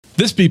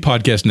This B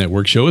Podcast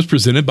Network show is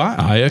presented by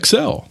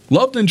IXL.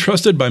 Loved and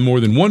trusted by more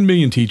than 1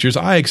 million teachers,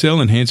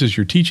 IXL enhances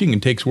your teaching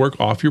and takes work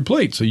off your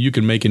plate so you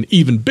can make an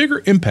even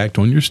bigger impact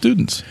on your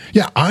students.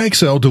 Yeah,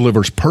 IXL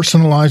delivers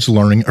personalized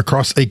learning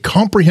across a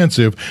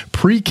comprehensive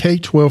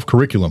pre-K-12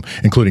 curriculum,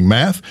 including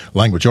math,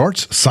 language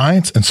arts,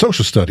 science, and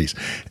social studies,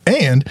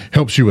 and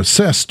helps you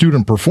assess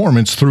student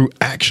performance through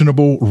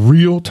actionable,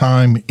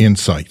 real-time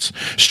insights.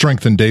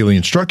 Strengthen daily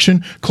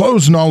instruction,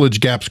 close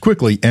knowledge gaps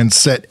quickly, and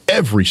set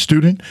every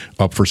student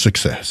up for success.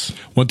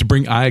 Want to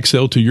bring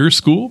IXL to your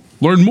school?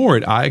 Learn more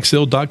at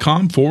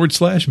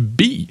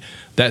IXL.com/B.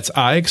 That's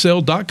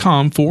IXL.com/BE.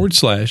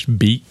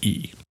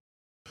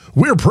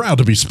 We're proud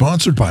to be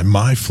sponsored by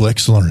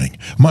MyFlex Learning.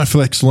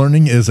 MyFlex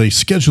Learning is a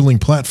scheduling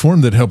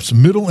platform that helps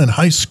middle and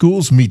high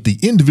schools meet the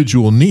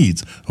individual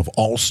needs of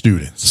all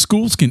students.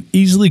 Schools can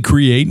easily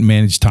create and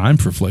manage time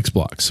for flex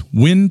blocks,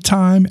 win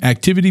time,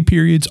 activity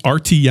periods,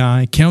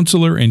 RTI,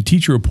 counselor and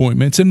teacher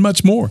appointments, and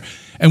much more.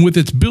 And with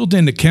its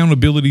built-in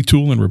accountability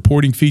tool and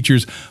reporting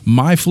features,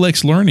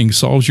 MyFlex Learning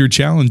solves your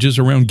challenges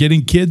around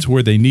getting kids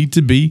where they need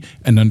to be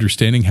and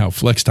understanding how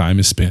flex time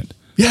is spent.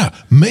 Yeah,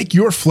 make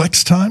your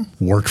flex time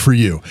work for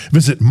you.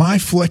 Visit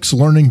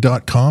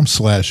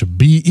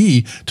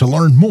myflexlearning.com/BE to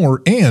learn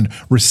more and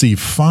receive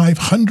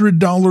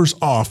 $500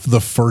 off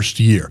the first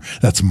year.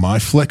 That's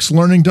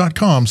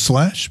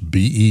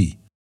myflexlearning.com/BE.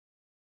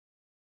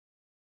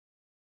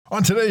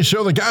 On today's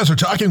show, the guys are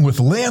talking with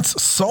Lance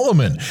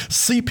Solomon,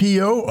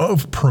 CPO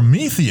of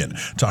Promethean,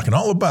 talking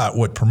all about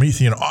what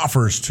Promethean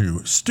offers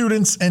to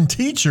students and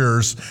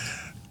teachers.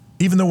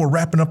 Even though we're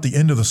wrapping up the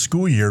end of the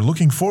school year,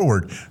 looking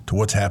forward to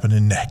what's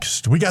happening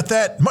next. We got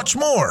that, much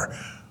more,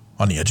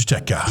 on the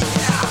EduTech Guy.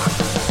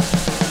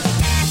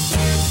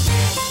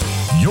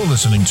 You're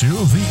listening to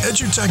the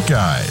EduTech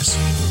Guys,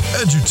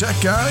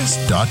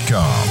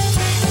 edutechguys.com.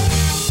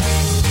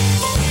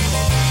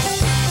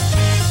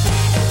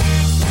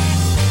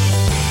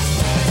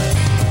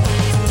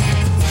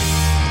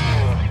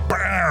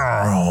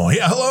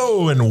 Yeah,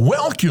 hello and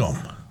welcome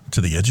to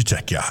the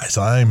EduTech Guys.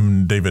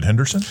 I'm David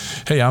Henderson.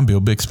 Hey, I'm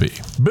Bill Bixby.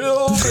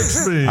 Bill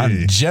Bixby.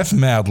 I'm Jeff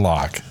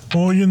Madlock.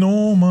 Oh, you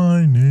know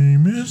my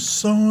name is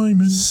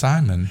Simon.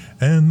 Simon.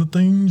 And the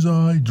things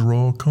I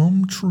draw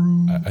come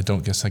true. I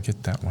don't guess I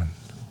get that one.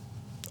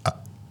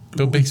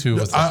 Bill Bixby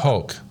was the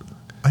Hulk.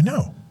 I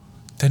know.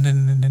 Oh,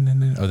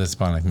 that's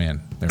Bionic Man.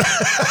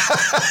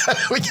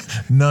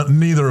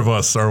 Neither of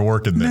us are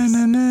working this.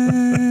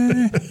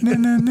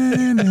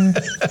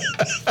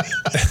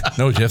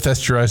 No, Jeff,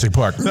 that's Jurassic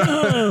Park.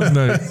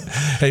 No.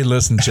 Hey,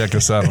 listen, check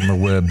us out on the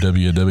web,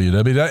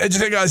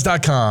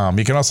 www.edutechguys.com.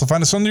 You can also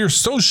find us on your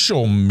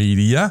social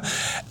media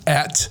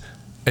at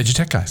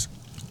EduTech Guys.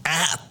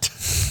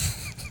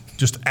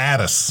 Just add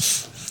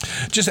us.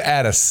 Just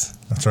add us.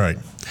 That's right.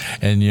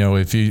 And, you know,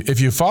 if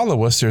you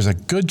follow us, there's a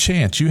good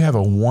chance you have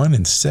a 1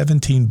 in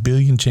 17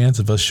 billion chance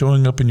of us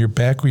showing up in your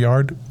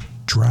backyard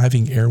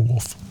driving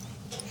Airwolf.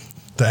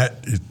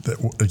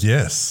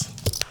 Yes.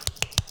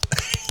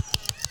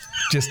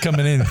 Just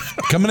coming in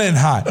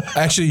hot.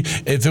 Actually,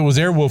 if it was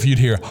Airwolf, you'd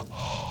hear,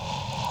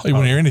 you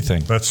wouldn't hear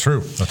anything. That's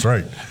true. That's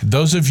right.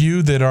 Those of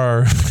you that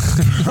are,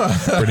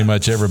 pretty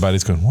much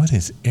everybody's going, what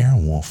is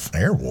Airwolf?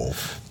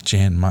 Airwolf?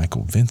 Jan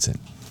Michael Vincent.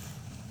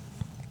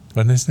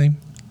 Wasn't his name?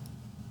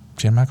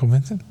 Jan Michael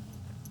Vincent?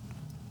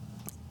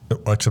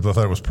 Except I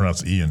thought it was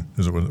pronounced Ian.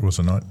 Was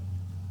it not?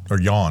 Or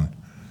Jan?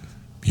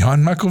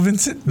 Jan Michael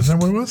Vincent? Is that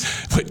what it was?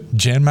 Wait,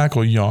 Jan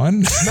Michael Jan?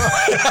 No.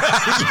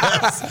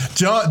 Yes.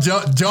 John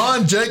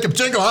Jacob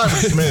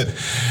Jingleheimer Smith.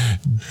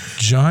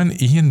 John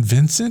Ian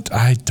Vincent?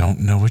 I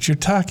don't know what you're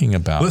talking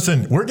about.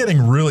 Listen, we're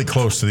getting really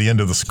close to the end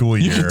of the school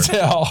year. You can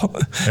tell.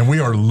 And we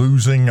are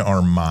losing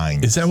our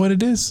minds. Is that what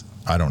it is?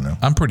 I don't know.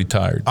 I'm pretty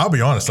tired. I'll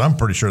be honest. I'm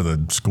pretty sure the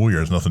school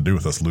year has nothing to do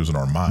with us losing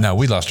our minds. No,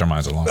 we lost our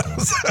minds a long time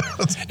ago.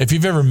 If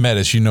you've ever met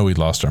us, you know we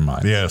lost our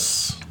minds.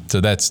 Yes. So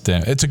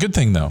it's a good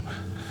thing, though.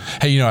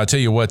 Hey, you know, I'll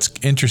tell you what's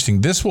interesting.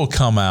 This will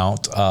come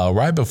out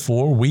right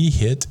before we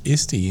hit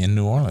ISTE in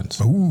New Orleans.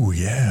 Oh,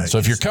 yeah. So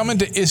if you're coming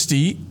to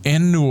ISTE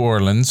in New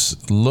Orleans,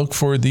 look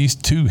for these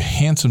two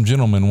handsome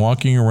gentlemen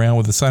walking around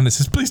with a sign that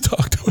says, please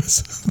talk to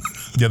us.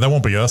 Yeah, that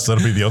won't be us.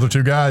 That'll be the other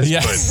two guys.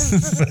 Yeah.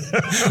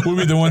 We'll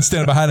be the one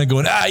standing behind and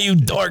going, you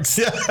dorks.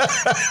 Yeah.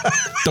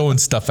 Throwing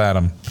stuff at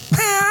them.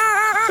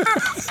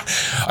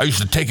 I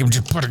used to take him,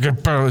 just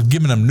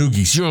giving them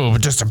noogies.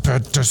 Just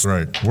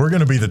right. We're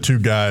going to be the two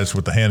guys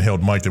with the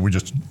handheld mic that we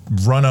just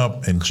run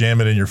up and jam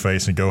it in your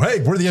face and go,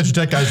 hey, we're the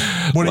EduTech Guys.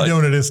 What are you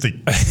doing at ISTE?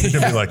 You're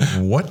going to be like,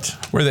 what?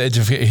 We're the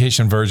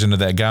education version of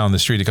that guy on the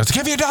street that goes, I'll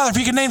give you $1 if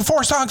you can name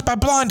 4 songs by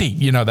Blondie.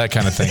 You know, that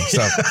kind of thing.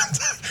 So,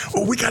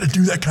 well, we got to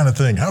do that kind of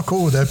thing. How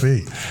cool would that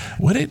be?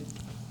 Would it?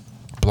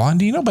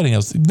 Blondie? Nobody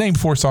else. Name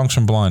 4 songs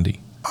from Blondie.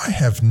 I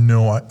have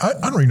no. I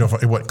don't even know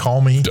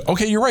call me.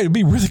 Okay, you're right. It'd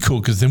be really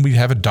cool because then we'd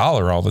have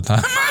 $1 all the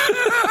time.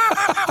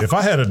 If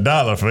I had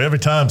 $1 for every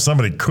time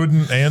somebody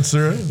couldn't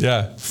answer,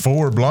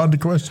 4 Blondie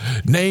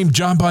questions. Name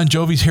John Bon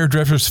Jovi's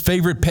hairdresser's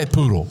favorite pet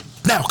poodle.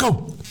 Now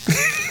go.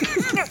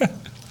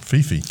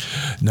 Fifi.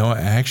 No,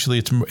 actually,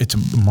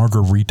 it's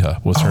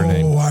Margarita was her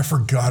name. Oh, I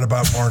forgot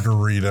about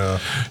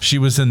Margarita. She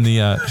was in the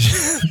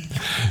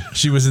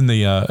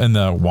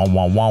wah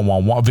wah wah wah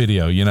wah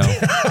video,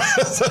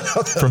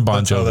 from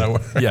Bon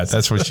Jovi. Yeah,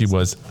 that's what she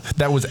was.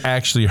 That was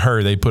actually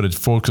her. They put a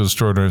focus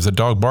story on her as a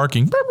dog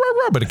barking,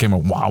 but it came a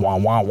wah wah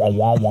wah wah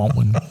wah wah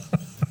when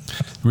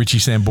Richie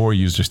Sambora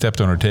used her, stepped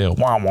on her tail.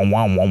 Wah wah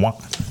wah wah wah.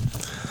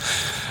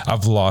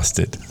 I've lost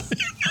it.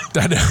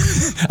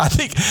 I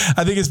think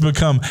it's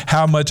become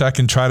how much I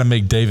can try to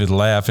make David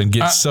laugh and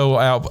get so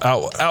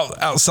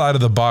outside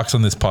of the box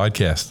on this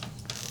podcast.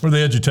 We're the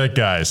EduTech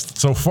guys.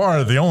 So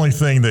far, the only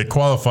thing that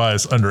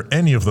qualifies under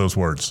any of those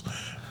words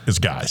is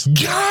guys.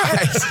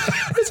 Guys!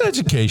 It's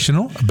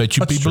educational. I bet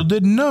you people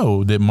didn't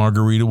know that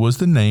Margarita was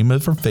the name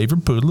of her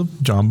favorite poodle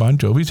of John Bon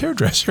Jovi's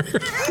hairdresser.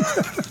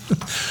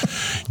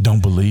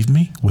 Don't believe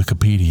me?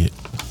 Wikipedia it.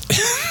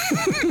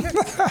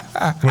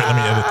 Wait, let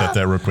me edit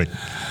that real quick.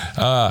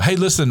 Hey,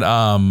 listen,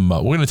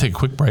 we're going to take a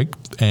quick break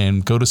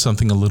and go to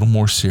something a little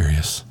more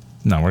serious.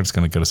 No, we're just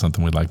going to go to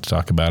something we'd like to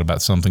talk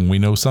about something we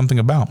know something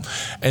about.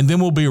 And then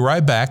we'll be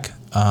right back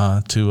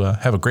to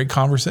have a great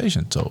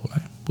conversation. So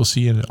we'll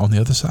see you on the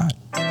other side.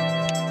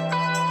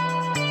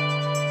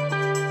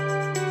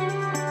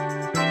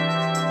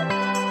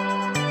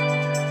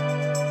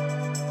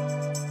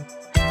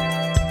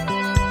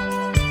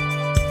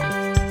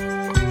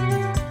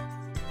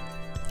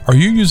 Are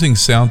you using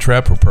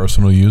Soundtrap for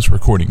personal use,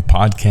 recording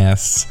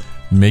podcasts,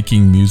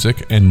 making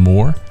music, and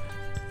more?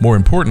 More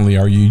importantly,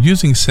 are you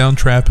using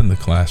Soundtrap in the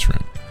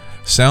classroom?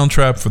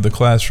 Soundtrap for the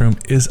classroom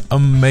is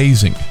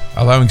amazing,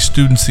 allowing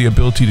students the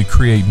ability to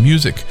create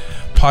music,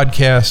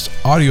 podcasts,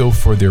 audio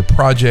for their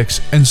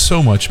projects, and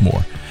so much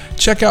more.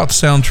 Check out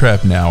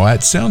Soundtrap now at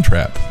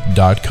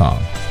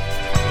soundtrap.com.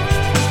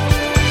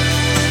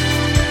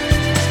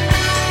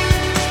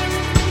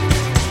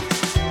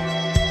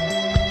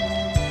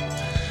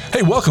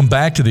 Hey, welcome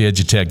back to the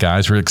EduTech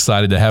guys. We're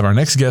excited to have our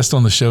next guest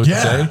on the show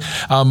today.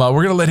 We're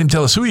going to let him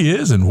tell us who he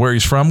is and where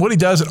he's from, what he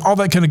does, and all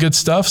that kind of good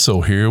stuff.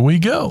 So here we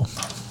go.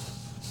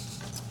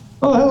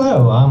 Oh,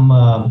 hello.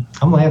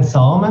 I'm Lance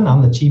Solomon.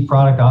 I'm the Chief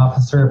Product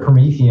Officer at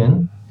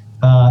Promethean.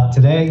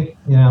 Today,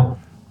 me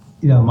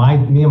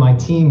and my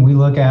team, we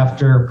look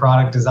after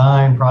product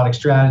design, product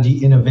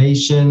strategy,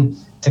 innovation,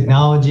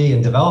 technology,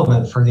 and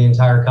development for the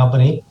entire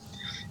company.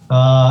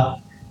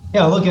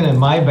 Looking at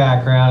my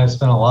background, I've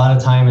spent a lot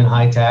of time in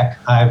high tech.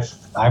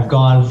 I've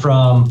gone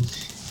from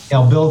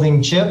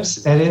building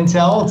chips at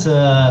Intel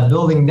to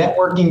building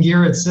networking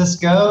gear at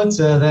Cisco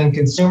to then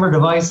consumer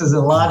devices at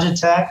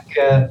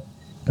Logitech,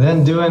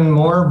 then doing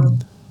more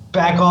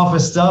back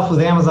office stuff with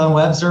Amazon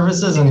Web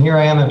Services, and here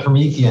I am at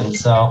Promethean.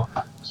 So,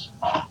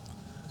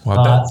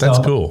 wow, that's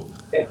cool.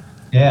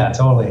 Yeah,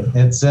 totally.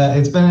 It's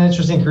been an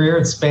interesting career.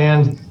 It's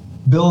spanned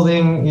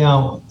building,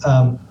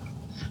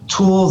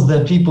 tools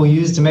that people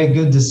use to make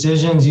good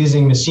decisions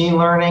using machine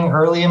learning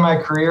early in my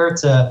career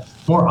to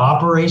more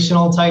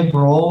operational type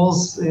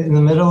roles in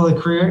the middle of the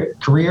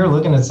career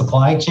looking at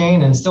supply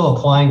chain and still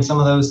applying some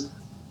of those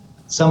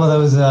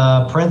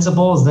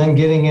principles, then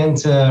getting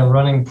into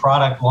running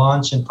product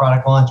launch and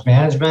product launch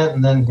management.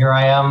 And then here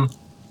I am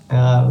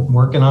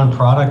working on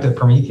product at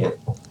Promethean.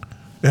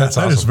 Yeah,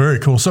 that is very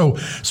cool. So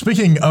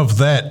speaking of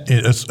that,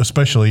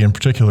 especially in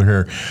particular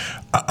here,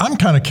 I'm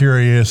kind of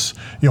curious,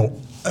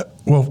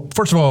 well,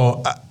 first of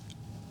all,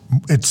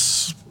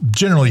 it's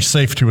generally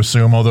safe to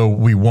assume, although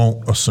we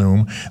won't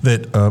assume,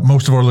 that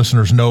most of our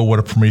listeners know what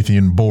a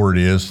Promethean board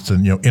is. It's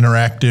an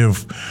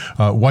interactive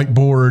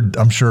whiteboard.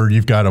 I'm sure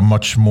you've got a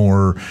much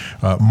more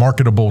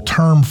marketable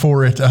term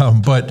for it,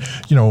 but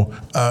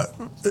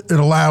it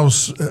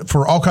allows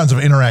for all kinds of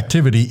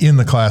interactivity in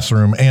the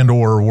classroom and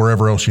or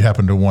wherever else you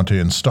happen to want to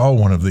install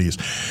one of these.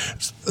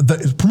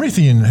 The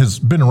Promethean has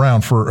been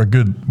around for a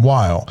good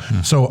while.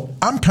 So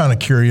I'm kind of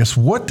curious,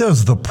 what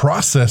does the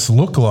process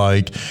look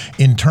like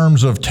in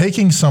terms of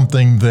taking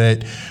something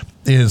that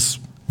is,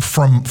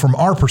 from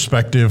our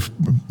perspective,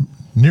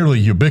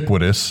 nearly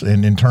ubiquitous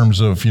in terms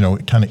of,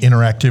 kind of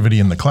interactivity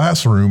in the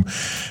classroom,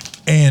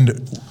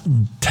 and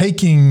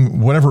taking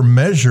whatever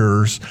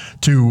measures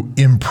to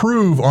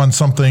improve on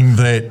something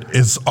that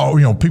is,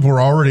 people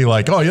are already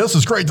like, oh, yeah, this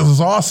is great, this is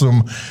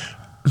awesome.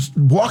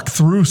 Walk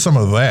through some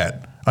of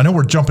that. I know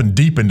we're jumping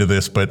deep into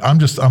this, but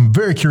I'm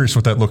very curious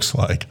what that looks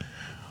like.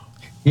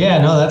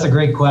 Yeah, no, that's a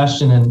great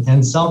question,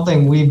 and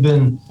something we've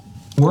been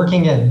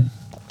working at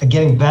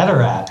getting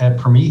better at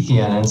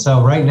Promethean. And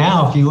so right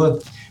now, if you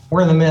look,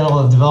 we're in the middle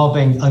of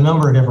developing a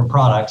number of different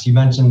products. You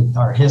mentioned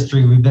our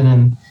history. We've been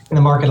in the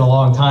market a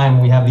long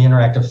time. We have the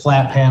interactive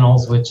flat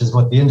panels, which is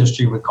what the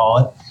industry would call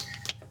it.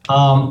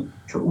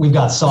 We've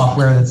got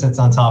software that sits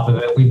on top of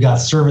it. We've got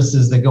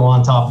services that go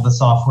on top of the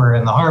software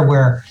and the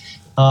hardware.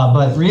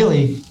 But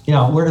really,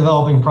 we're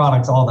developing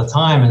products all the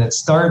time, and it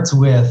starts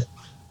with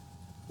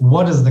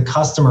what is the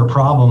customer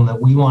problem that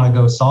we want to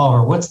go solve,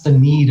 or what's the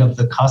need of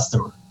the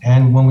customer?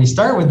 And when we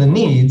start with the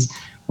needs,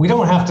 we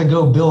don't have to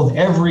go build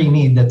every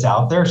need that's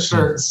out there.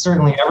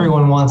 Certainly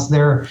everyone wants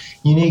their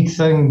unique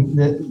thing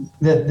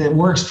that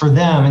works for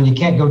them, and you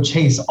can't go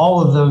chase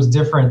all of those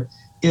different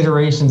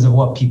iterations of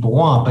what people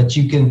want, but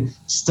you can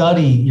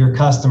study your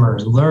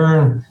customers,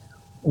 learn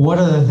what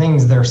are the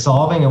things they're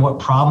solving and what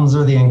problems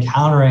are they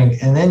encountering,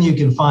 and then you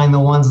can find the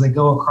ones that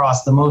go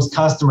across the most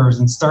customers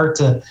and start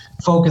to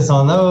focus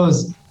on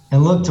those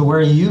and look to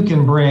where you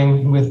can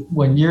bring, with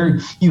what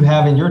you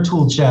have in your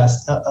tool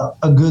chest,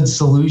 a good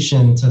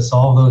solution to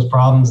solve those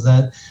problems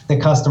that the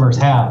customers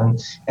have.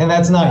 And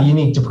that's not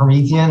unique to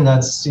Promethean.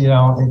 That's,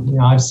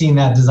 I've seen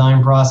that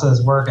design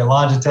process work at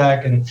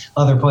Logitech and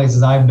other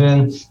places I've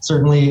been.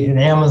 Certainly at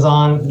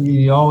Amazon,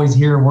 you always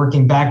hear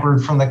working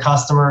backward from the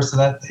customer. So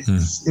that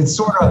it's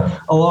sort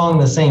of along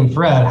the same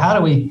thread. How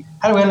do we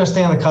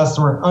understand the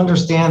customer,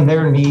 understand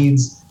their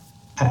needs,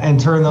 and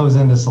turn those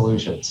into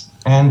solutions?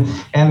 And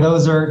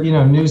those are,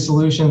 new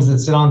solutions that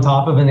sit on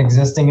top of an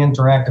existing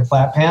interactive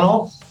flat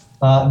panel.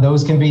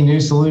 Those can be new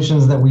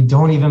solutions that we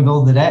don't even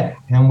build today.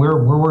 And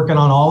we're working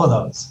on all of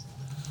those.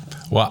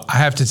 Well, I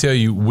have to tell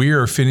you, we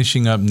are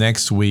finishing up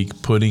next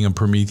week putting a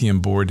Promethean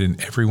board in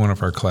every one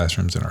of our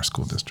classrooms in our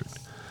school district.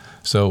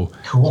 So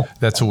cool.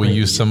 That's what we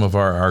use some of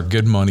our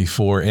good money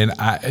for. And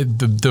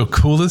the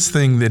coolest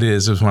thing that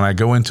is when I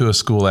go into a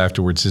school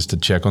afterwards just to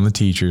check on the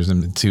teachers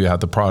and see how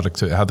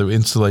the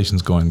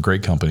installation's going.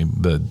 Great company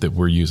that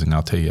we're using.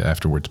 I'll tell you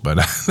afterwards,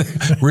 but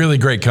really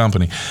great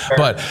company. Sure.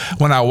 But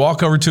when I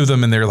walk over to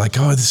them and they're like,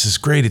 "Oh, this is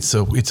great. It's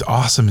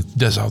awesome. It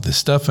does all this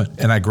stuff."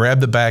 And I grab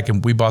the back,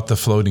 and we bought the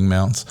floating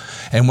mounts.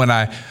 And when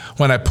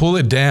I pull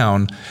it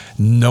down,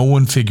 no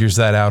one figures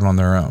that out on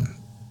their own.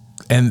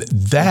 And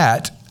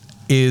that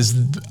is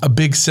a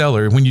big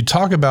seller. When you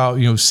talk about,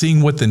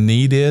 seeing what the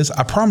need is,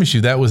 I promise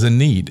you that was a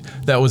need.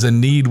 That was a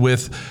need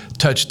with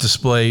touch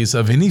displays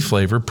of any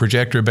flavor,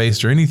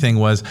 projector-based or anything,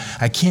 was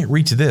I can't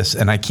reach this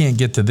and I can't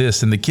get to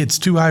this, and the kid's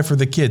too high for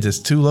the kids, it's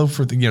too low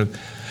for the,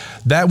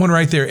 that one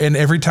right there. And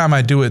every time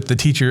I do it, the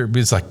teacher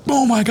is like,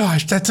 "Oh my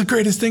gosh, that's the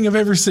greatest thing I've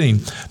ever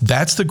seen."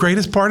 That's the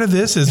greatest part of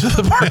this, is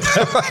the part that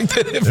I like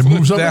that it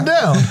moves up and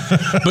down.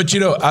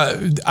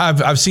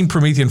 But I've seen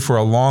Promethean for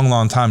a long,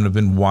 long time, and I've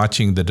been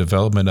watching the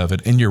development of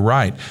it. And you're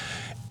right,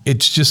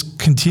 it's just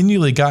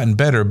continually gotten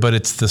better. But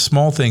it's the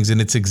small things, and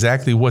it's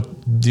exactly what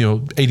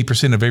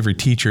 80% of every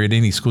teacher at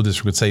any school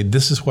district would say.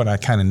 This is what I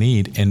kind of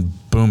need, and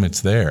boom,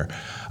 it's there.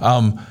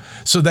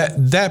 So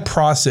that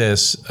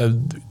process.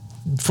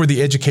 For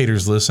the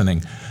educators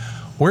listening,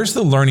 where's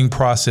the learning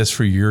process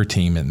for your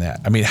team in that?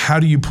 I mean, how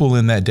do you pull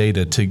in that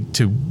data to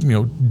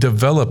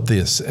develop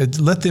this?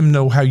 Let them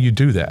know how you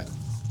do that.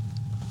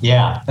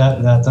 Yeah,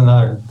 that's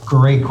another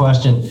great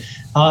question.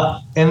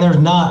 And there's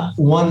not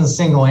one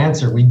single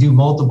answer. We do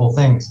multiple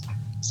things.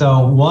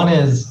 So one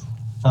is,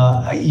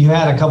 you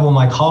had a couple of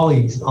my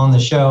colleagues on the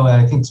show,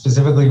 I think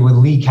specifically with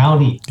Lee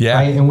County,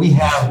 right? And we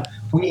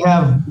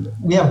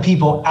have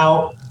people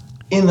out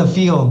in the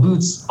field,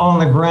 boots on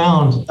the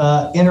ground,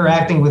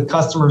 interacting with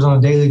customers on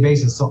a daily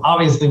basis. So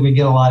obviously we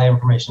get a lot of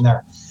information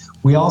there.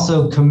 We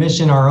also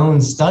commission our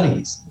own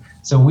studies.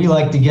 So we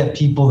like to get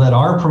people that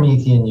are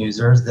Promethean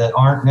users that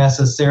aren't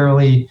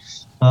necessarily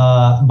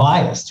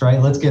biased, right?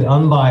 Let's get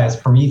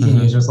unbiased Promethean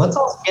users. Let's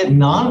also get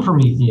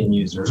non-Promethean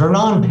users or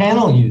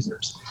non-panel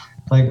users.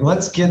 Like,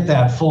 let's get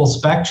that full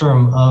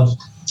spectrum of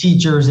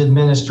teachers,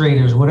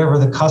 administrators, whatever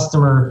the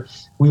customer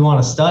we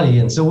want to study.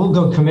 And so we'll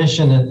go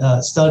commission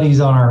studies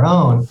on our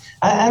own.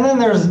 And then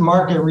there's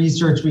market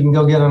research we can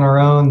go get on our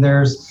own.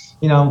 There's,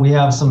 we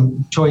have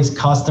some choice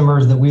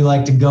customers that we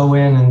like to go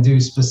in and do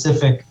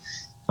specific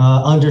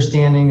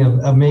understanding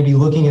of maybe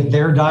looking at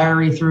their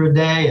diary through a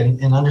day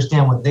and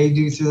understand what they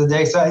do through the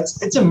day. So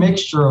it's a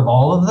mixture of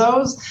all of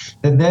those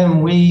that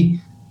then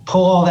we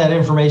pull all that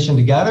information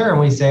together and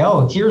we say,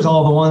 oh, here's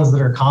all the ones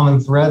that are common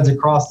threads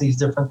across these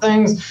different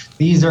things.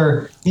 These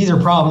are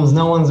problems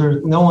no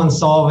one's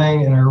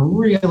solving and are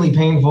really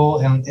painful.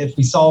 And if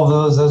we solve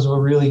those will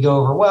really go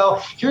over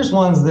well. Here's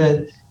ones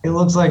that it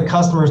looks like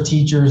customers,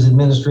 teachers,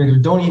 administrators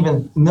don't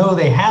even know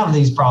they have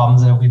these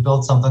problems. And if we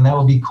build something, that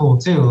would be cool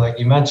too. Like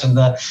you mentioned,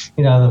 the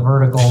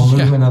vertical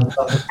movement of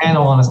the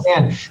panel on a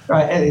stand.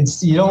 Right?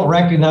 You don't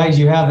recognize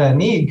you have that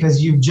need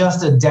because you've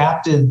just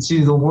adapted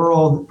to the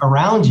world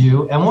around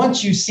you. And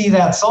once you see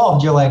that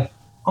solved, you're like,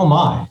 oh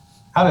my,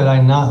 how did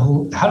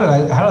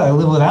I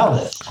live without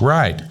this?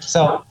 Right.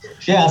 So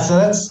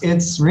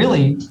it's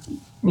really,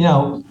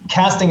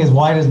 casting as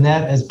wide as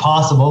net as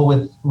possible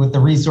with the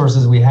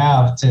resources we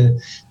have to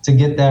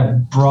get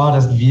that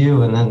broadest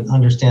view and then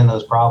understand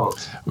those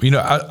problems.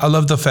 I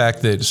love the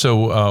fact that,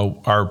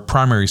 our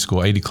primary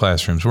school, 80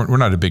 classrooms, we're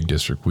not a big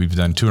district. We've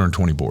done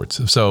 220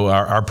 boards. So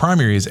our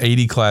primary is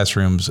 80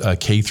 classrooms,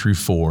 K through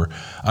 4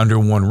 under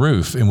one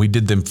roof. And we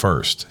did them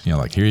first,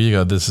 here you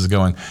go, this is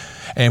going.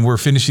 And we're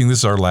finishing, this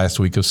is our last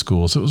week of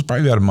school. So it was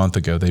probably about a month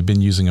ago. They've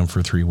been using them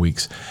for 3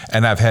 weeks.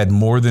 And I've had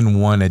more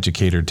than one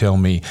educator tell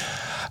me,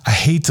 I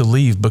hate to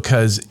leave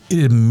because it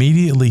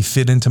immediately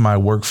fit into my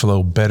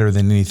workflow better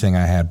than anything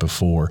I had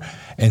before.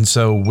 And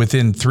so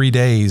within 3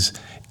 days,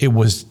 it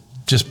was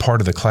just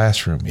part of the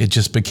classroom. It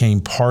just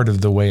became part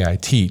of the way I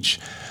teach.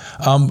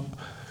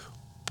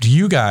 Do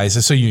you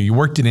guys, so you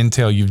worked at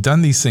Intel, you've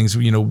done these things,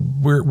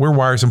 we're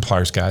wires and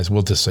pliers guys,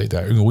 we'll just say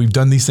that. We've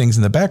done these things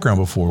in the background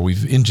before.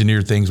 We've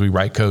engineered things, we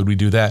write code, we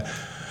do that.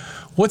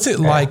 What's it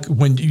like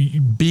when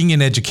being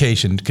in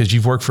education, because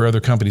you've worked for other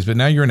companies, but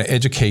now you're in an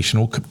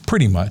educational,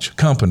 pretty much,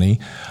 company.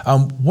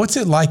 What's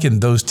it like in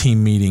those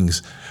team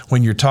meetings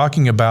when you're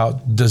talking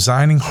about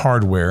designing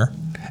hardware,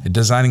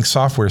 designing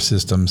software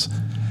systems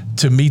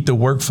to meet the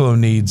workflow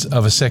needs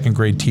of a second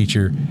grade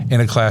teacher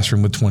in a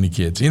classroom with 20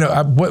 kids?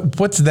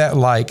 What's that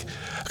like?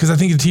 Because I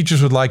think the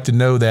teachers would like to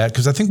know that,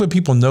 because I think when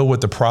people know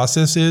what the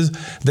process is,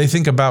 they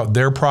think about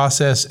their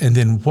process and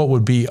then what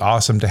would be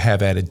awesome to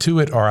have added to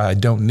it or I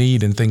don't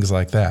need and things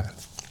like that.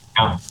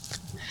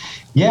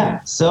 Yeah.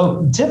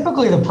 So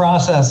typically the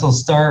process will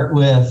start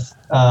with,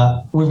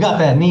 we've got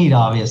that need,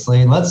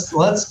 obviously, and let's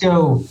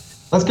go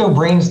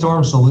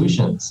brainstorm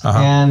solutions.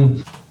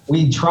 And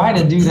we try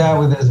to do that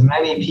with as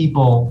many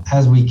people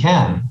as we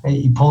can.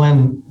 You pull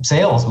in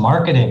sales,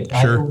 marketing,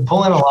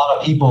 pull in a lot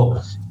of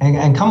people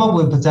and come up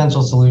with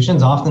potential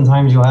solutions.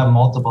 Oftentimes you'll have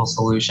multiple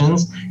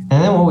solutions.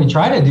 And then what we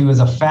try to do is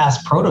a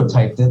fast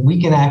prototype that we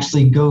can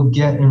actually go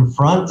get in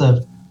front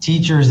of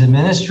teachers,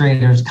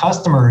 administrators,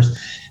 customers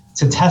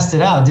to test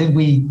it out. Did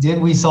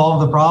we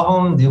solve the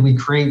problem? Did we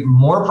create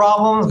more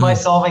problems by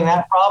solving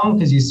that problem?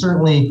 Because you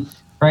certainly,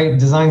 right,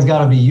 design's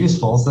got to be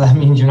useful. So that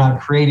means you're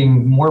not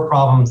creating more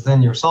problems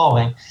than you're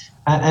solving.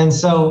 And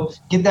so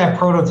get that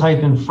prototype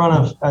in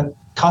front of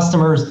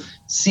customers,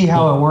 see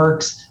how it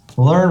works,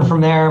 learn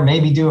from there,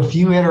 maybe do a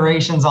few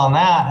iterations on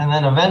that. And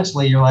then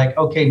eventually you're like,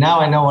 okay, now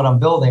I know what I'm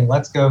building.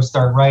 Let's go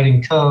start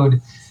writing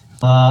code.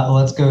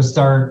 Let's go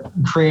start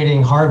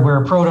creating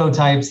hardware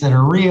prototypes that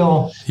are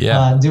real,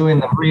 doing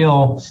the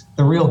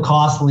real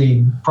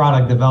costly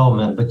product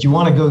development. But you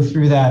want to go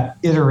through that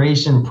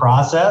iteration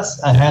process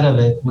ahead of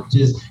it, which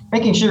is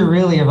making sure you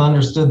really have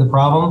understood the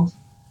problem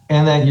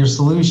and that your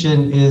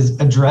solution is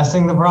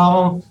addressing the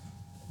problem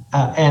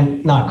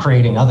and not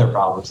creating other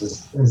problems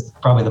is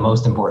probably the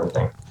most important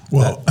thing.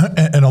 Well,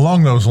 and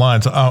along those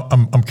lines,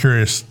 I'm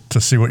curious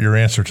to see what your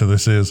answer to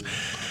this is.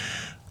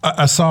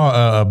 I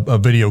saw a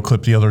video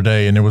clip the other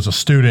day, and there was a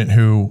student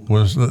who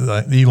was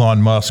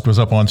Elon Musk was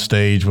up on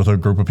stage with a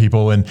group of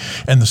people, and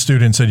the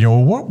student said,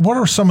 what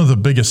are some of the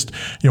biggest,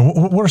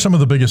 what are some of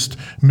the biggest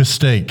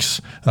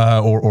mistakes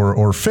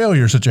or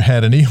failures that you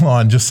had? And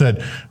Elon just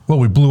said, well,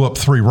 we blew up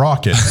 3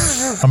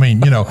 rockets. I mean,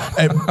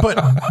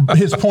 but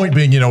his point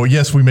being,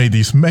 yes, we made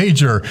these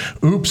major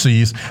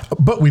oopsies,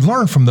 but we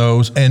learned from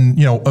those, and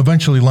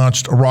eventually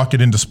launched a rocket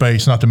into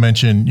space. Not to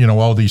mention,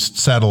 all these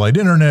satellite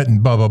internet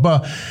and blah blah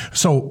blah.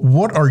 So,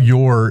 what are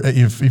your,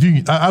 if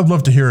you, I'd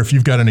love to hear if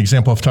you've got an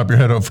example off the top of your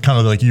head of kind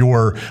of like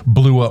your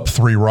blew up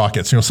 3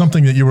 rockets,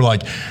 something that you were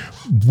like,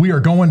 we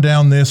are going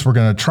down this, we're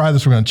going to try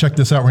this, we're going to check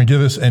this out, we're going to do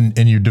this, and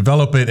you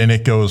develop it and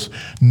it goes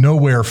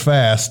nowhere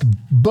fast,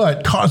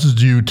 but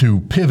causes you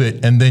to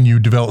pivot and then you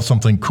develop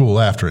something cool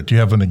after it. Do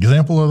you have an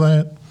example of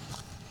that?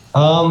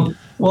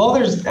 Well,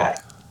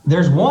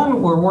 there's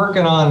one we're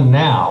working on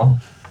now,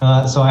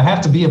 so I have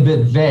to be a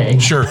bit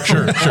vague. Sure.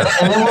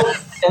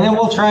 And then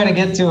we'll try to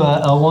get to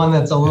a one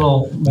that's a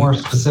little more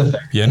specific.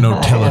 Yeah, no,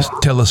 tell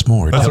us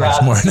more. Tell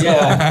us more.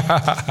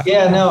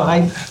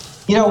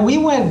 We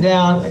went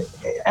down.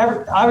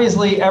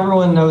 Obviously,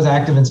 everyone knows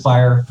Active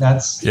Inspire.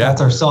 That's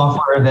our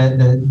software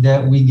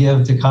that we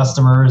give to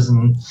customers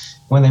and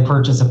when they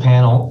purchase a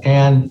panel,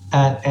 and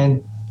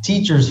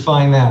teachers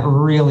find that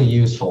really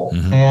useful.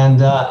 And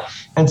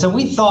so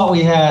we thought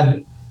we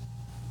had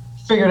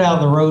figured out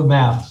the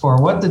roadmap for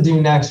what to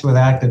do next with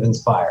Active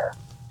Inspire.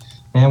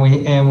 And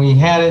we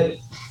had it.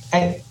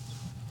 I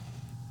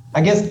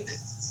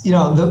guess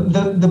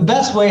the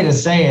best way to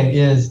say it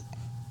is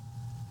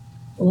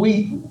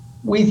we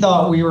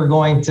thought we were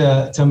going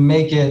to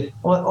make it.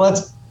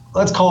 Let's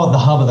call it the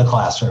hub of the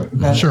classroom.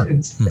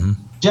 It's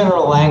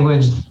general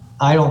language.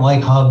 I don't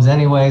like hubs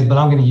anyways, but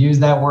I'm going to use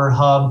that word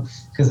hub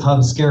because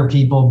hubs scare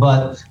people.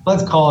 But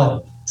let's call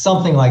it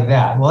something like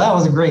that. Well, that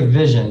was a great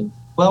vision.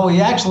 Well,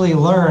 we actually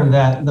learned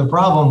that the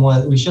problem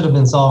we should have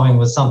been solving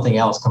was something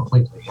else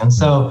completely. And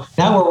so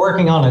now we're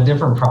working on a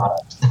different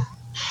product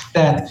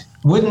that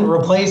wouldn't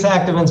replace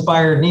Active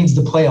Inspire. It needs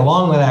to play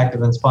along with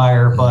Active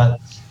Inspire. But,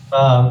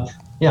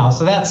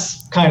 so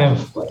that's kind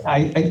of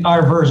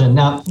our version.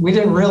 Now, we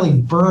didn't really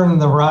burn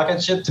the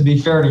rocket ship, to be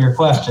fair to your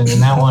question.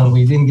 In that one,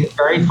 we didn't get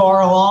very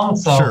far along.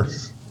 So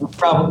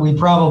we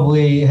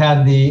probably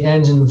had the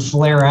engine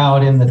flare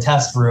out in the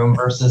test room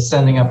versus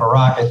sending up a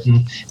rocket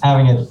and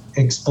having it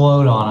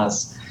explode on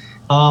us.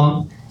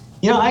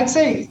 I'd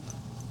say,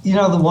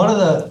 one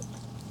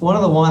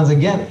of the ones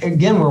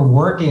again we're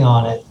working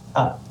on it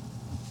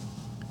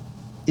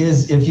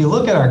is if you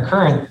look at our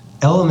current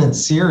Element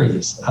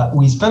series,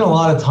 we spent a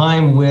lot of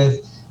time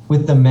with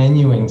the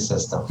menuing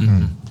system,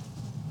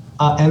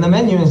 and the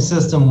menuing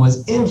system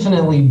was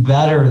infinitely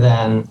better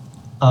than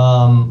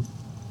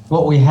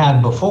what we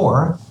had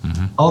before,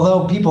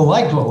 although people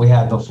liked what we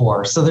had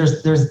before. So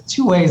there's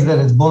 2 ways that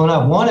it's blown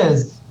up. One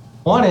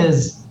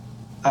is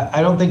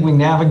I don't think we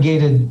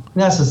navigated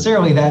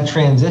necessarily that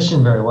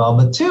transition very well.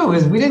 But two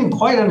is we didn't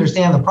quite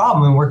understand the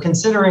problem, and we're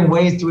considering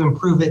ways to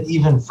improve it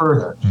even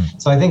further.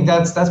 So I think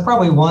that's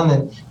probably one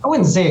that I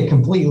wouldn't say it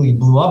completely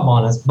blew up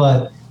on us,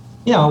 but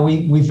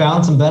we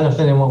found some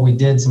benefit in what we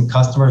did. Some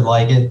customers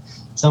like it.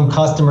 Some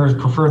customers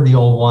preferred the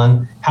old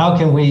one. How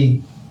can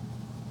we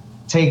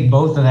take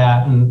both of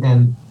that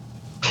and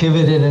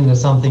pivot it into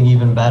something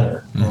even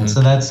better? And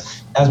so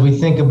that's, as we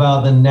think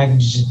about the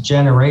next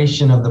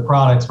generation of the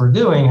products we're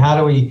doing, how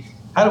do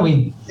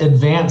we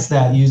advance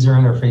that user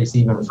interface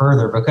even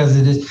further? Because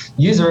it is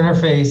user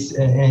interface,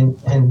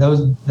 and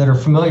those that are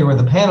familiar with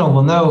the panel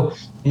will know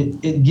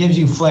it gives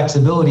you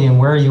flexibility in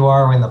where you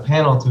are in the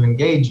panel to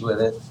engage with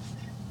it.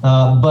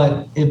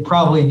 But it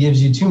probably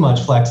gives you too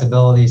much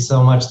flexibility,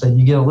 so much that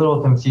you get a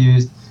little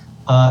confused,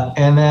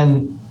 and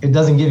then it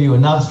doesn't give you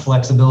enough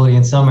flexibility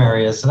in some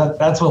areas. So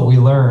that's what we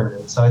learned.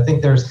 And so I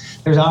think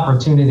there's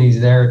opportunities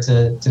there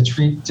to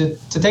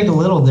take a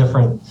little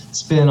different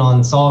spin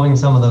on solving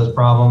some of those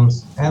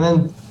problems, and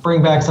then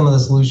bring back some of the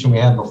solution we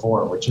had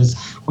before, which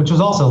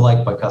was also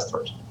liked by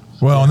customers.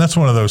 Well, and that's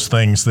one of those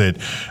things that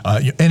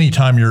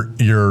anytime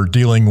you're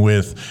dealing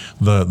with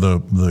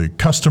the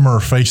customer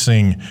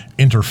facing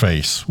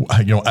interface,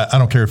 I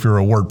don't care if you're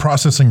a word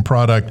processing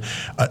product,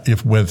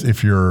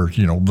 if you're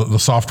the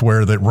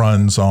software that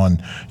runs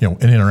on an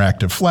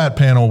interactive flat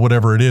panel,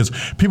 whatever it is,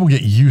 people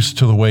get used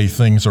to the way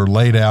things are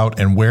laid out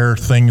and where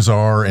things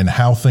are and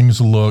how things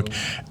look,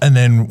 and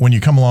then when you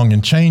come along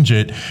and change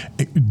it,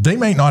 they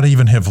may not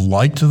even have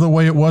liked the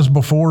way it was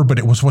before, but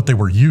it was what they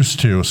were used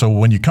to. So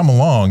when you come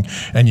along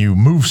and you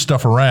move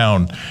stuff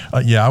around,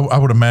 I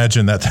would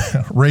imagine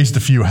that raised a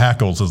few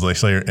hackles, as they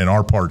say in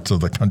our parts of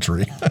the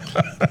country.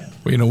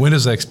 Well,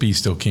 Windows XP is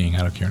still king.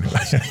 I don't care anyway.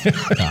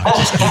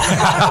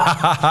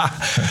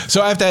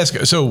 So I have to ask,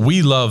 so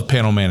we love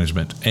panel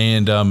management,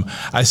 and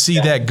I see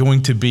that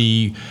going to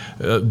be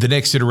the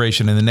next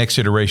iteration, and the next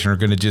iteration are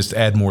going to just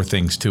add more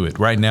things to it.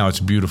 Right now,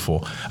 it's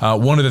beautiful.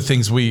 One of the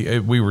things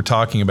we were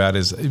talking about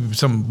is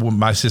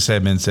my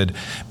sysadmin said,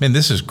 man,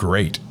 this is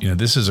great.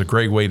 This is a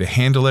great way to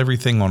handle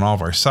everything on all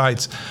of our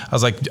sites. I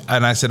was like,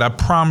 and I said, I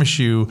promise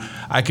you,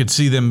 I could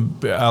see them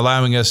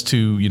allowing us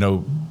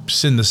to,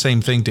 send the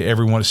same thing to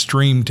everyone,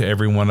 stream to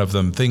every one of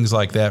them, things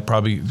like that,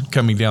 probably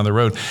coming down the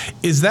road.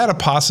 Is that a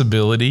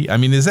possibility? I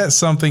mean, is that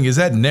something? Is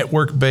that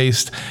network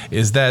based?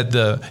 Is that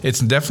it's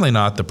definitely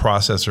not the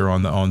processor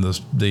on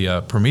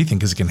the Promethean,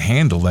 because it can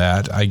handle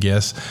that, I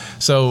guess.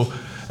 So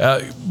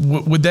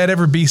would that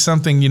ever be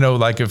something,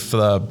 like if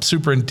the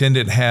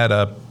superintendent had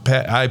a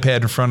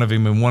iPad in front of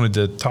him and wanted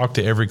to talk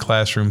to every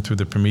classroom through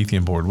the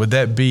Promethean board, would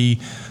that be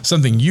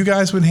something you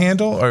guys would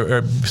handle,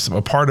 or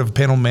a part of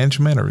panel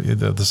management or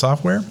the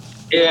software?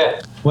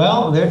 Yeah,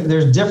 well,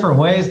 there's different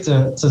ways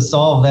to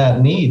solve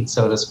that need,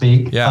 so to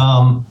speak.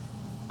 Yeah.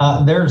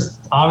 There's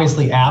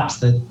obviously apps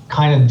that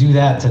kind of do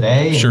that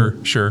today. Sure.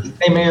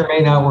 They may or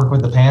may not work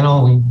with the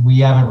panel. We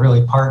haven't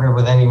really partnered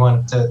with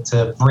anyone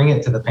to bring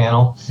it to the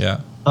panel.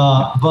 Yeah.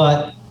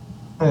 But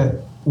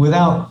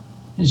without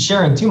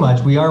sharing too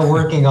much, we are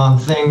working on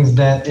things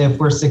that, if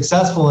we're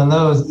successful in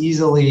those,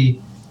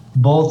 easily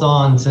bolt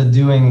on to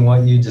doing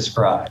what you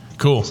described.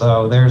 Cool.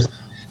 So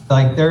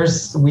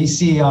we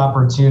see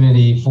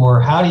opportunity for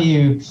how do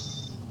you,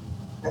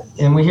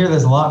 and we hear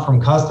this a lot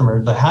from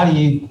customers, but how do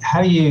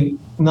you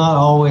not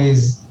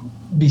always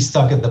be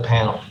stuck at the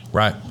panel?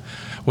 Right.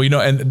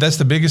 Well, and that's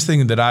the biggest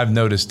thing that I've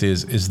noticed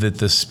is that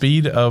the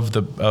speed of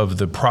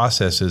the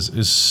processes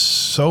is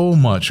so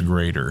much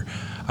greater.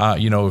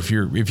 If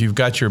you've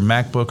got your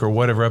MacBook or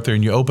whatever up there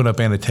and you open up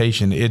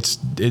annotation, it's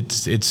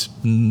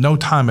no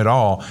time at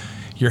all.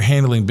 You're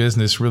handling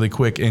business really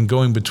quick, and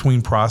going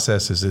between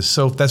processes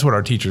that's what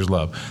our teachers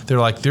love. They're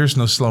like, there's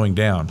no slowing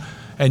down.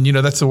 And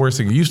that's the worst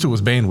thing. Used to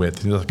was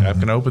bandwidth. You're like, I'm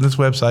going to open this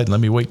website and let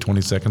me wait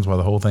 20 seconds while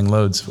the whole thing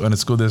loads in a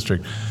school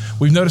district.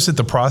 We've noticed that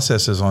the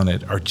processes on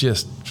it are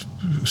just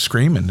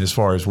screaming as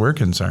far as we're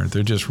concerned.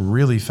 They're just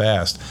really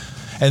fast.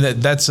 And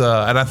that's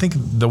and I think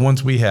the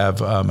ones we have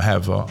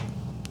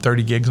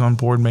 30 gigs on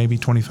board, maybe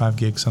 25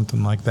 gigs,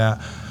 something like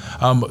that.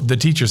 The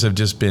teachers have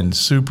just been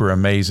super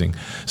amazing.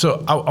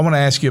 So I want to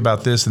ask you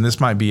about this, and this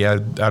might be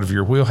out of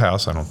your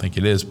wheelhouse. I don't think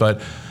it is,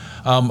 but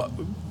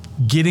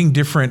getting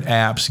different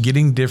apps,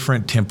 getting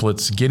different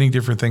templates, getting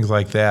different things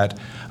like that.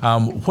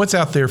 What's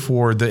out there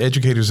for the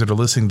educators that are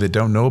listening that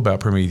don't know about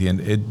Promethean?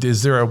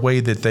 Is there a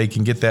way that they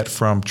can get that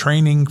from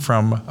training,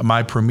 from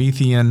My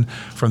Promethean,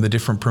 from the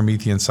different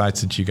Promethean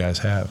sites that you guys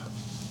have?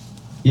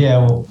 Yeah,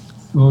 well,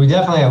 we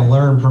definitely have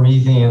learned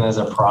Promethean as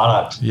a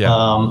product.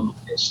 Yeah.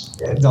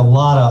 It's a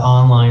lot of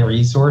online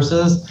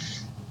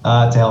resources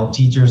to help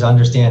teachers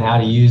understand how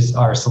to use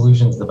our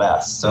solutions the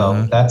best.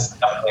 So that's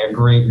definitely a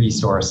great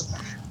resource.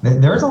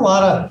 There's a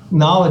lot of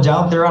knowledge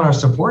out there on our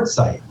support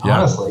site. Yeah.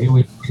 Honestly,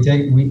 we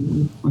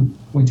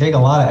take a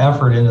lot of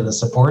effort into the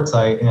support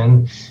site,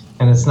 and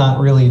it's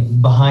not really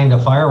behind a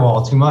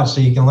firewall too much,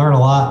 so you can learn a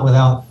lot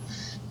without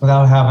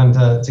having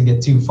to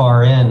get too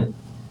far in.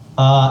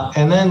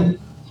 And then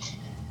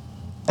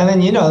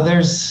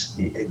there's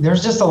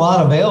just a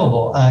lot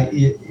available.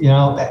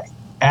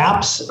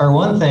 apps are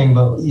one thing,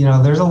 but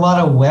there's a lot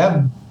of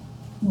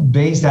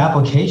web-based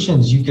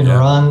applications you can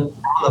run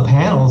on the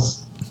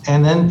panels,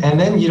 and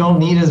then you don't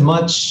need as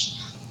much,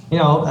 you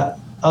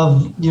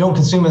don't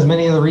consume as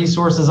many of the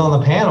resources on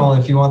the panel.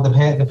 If you want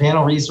the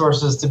panel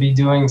resources to be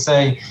doing,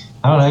 say,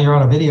 I don't know, you're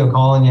on a video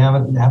call and you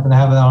happen to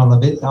have it on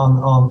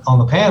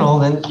the panel,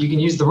 then you can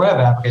use the web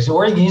application,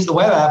 or you can use the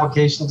web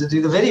application to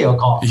do the video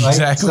call. Right?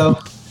 Exactly. So,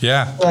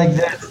 yeah. Like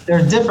there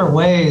are different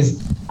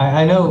ways.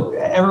 I know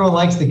everyone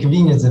likes the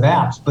convenience of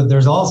apps, but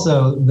there's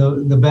also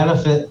the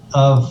benefit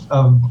of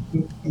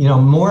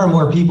more and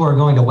more people are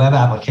going to web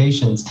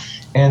applications,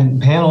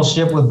 and panels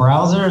ship with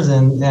browsers,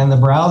 and the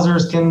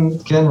browsers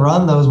can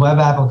run those web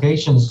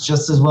applications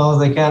just as well as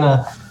they can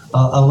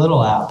a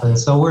little app. And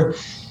so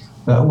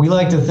we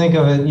like to think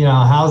of it,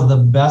 how's the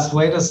best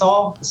way to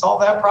solve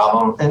that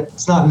problem? And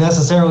it's not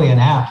necessarily an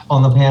app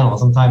on the panel.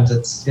 Sometimes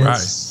it's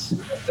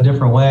a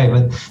different way.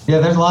 But yeah,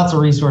 there's lots of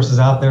resources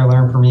out there.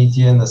 Learn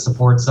Promethean, the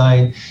support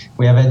site.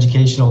 We have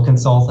educational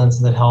consultants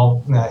that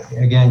help.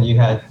 Again, you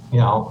had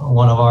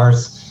one of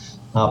ours,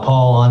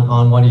 Paul,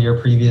 on one of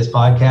your previous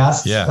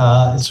podcasts.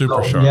 Yeah,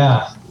 super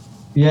sharp.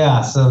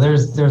 Yeah, so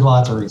there's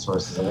lots of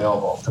resources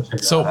available to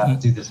figure out how to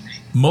do this.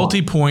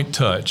 Multi-point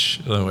touch.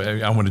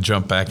 I want to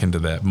jump back into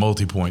that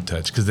multi-point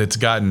touch, because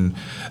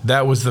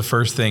that was the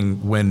first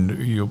thing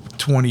when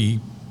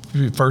 20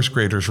 first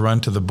graders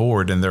run to the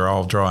board and they're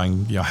all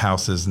drawing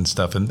houses and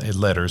stuff and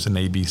letters and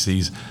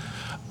ABCs.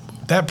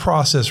 That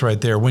process right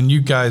there, when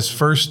you guys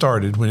first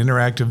started, when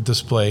interactive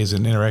displays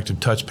and interactive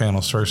touch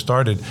panels first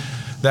started,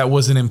 that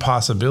was an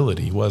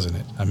impossibility, wasn't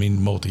it? I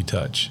mean,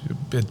 multi-touch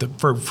at the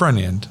front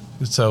end.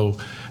 So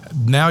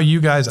now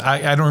you guys,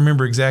 I don't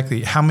remember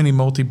exactly how many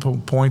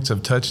multi-points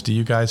of touch do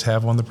you guys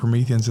have on the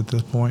Prometheans at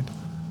this point?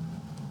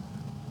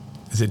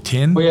 Is it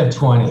 10? We have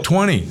 20.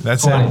 20.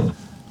 That's 20. It.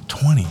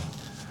 20.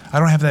 I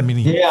don't have that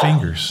many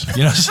fingers.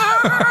 Well,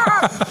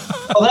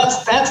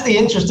 that's the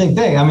interesting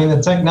thing. I mean,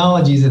 the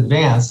technology's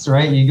advanced,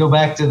 right? You go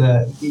back to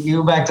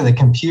the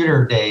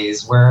computer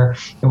days where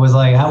it was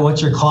like,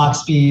 what's your clock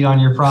speed on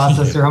your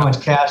processor? How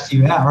much cache do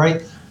you have,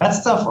 right? That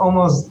stuff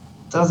almost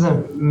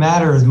doesn't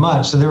matter as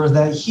much. So there was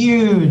that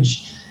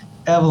huge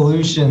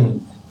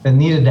evolution that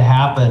needed to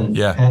happen.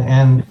 Yeah.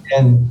 And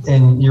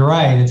you're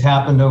right. It's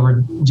happened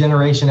over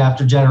generation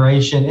after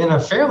generation in a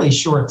fairly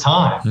short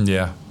time.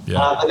 Yeah.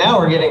 But now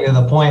we're getting to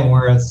the point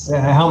where it's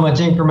how much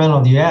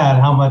incremental do you add?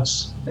 How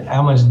much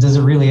does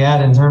it really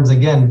add in terms,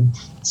 again,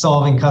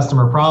 solving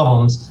customer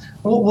problems?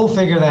 We'll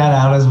figure that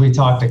out as we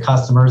talk to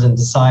customers and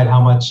decide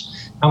how much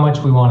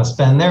we want to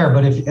spend there.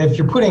 But if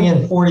you're putting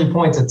in 40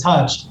 points of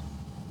touch,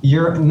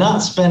 you're not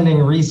spending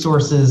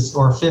resources,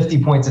 or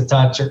 50 points of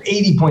touch or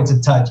 80 points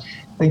of touch.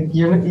 Like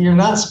you're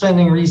not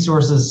spending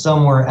resources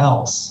somewhere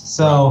else.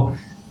 So,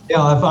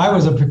 if I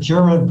was a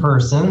procurement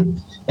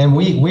person, and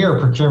we are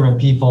procurement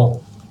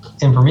people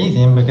in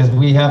Promethean, because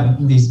we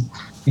have these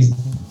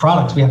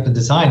products we have to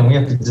design, and we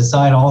have to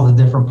decide all the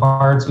different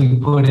parts we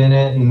put in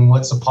it and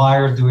what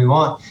suppliers do we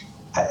want.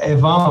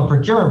 If I'm a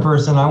procurement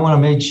person, I want to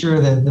make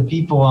sure that the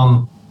people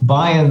I'm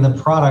buying the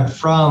product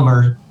from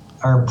are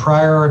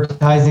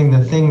prioritizing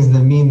the things that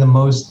mean the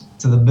most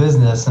to the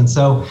business. And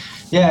so,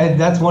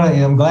 that's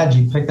I'm glad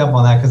you picked up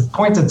on that, because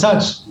points of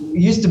touch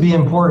used to be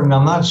important.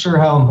 I'm not sure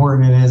how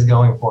important it is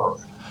going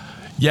forward.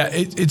 Yeah,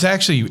 it's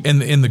actually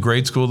in the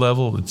grade school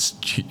level,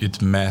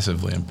 it's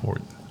massively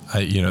important.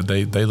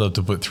 They love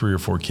to put 3 or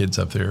 4 kids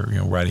up there,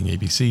 writing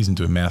ABCs and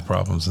doing math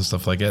problems and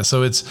stuff like that.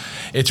 So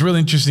it's really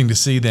interesting to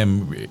see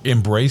them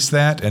embrace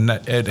that, and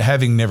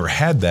having never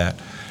had that,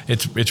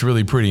 it's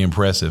really pretty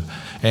impressive.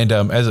 And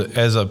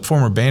as a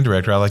former band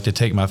director, I like to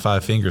take my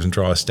 5 fingers and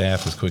draw a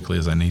staff as quickly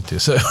as I need to.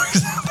 So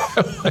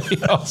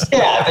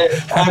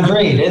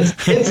agreed.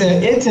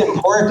 It's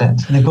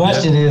important. The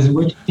question is,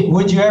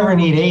 would you ever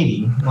need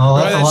 80? Well,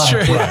 that's a lot of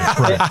kids.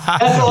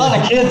 That's a lot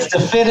of kids to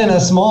fit in a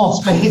small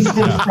space in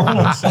front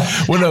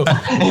of. Well, no,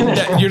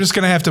 you're just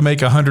going to have to make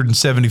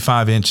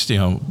 175-inch,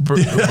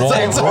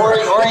 walls. Or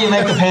you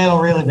make the panel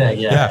really big.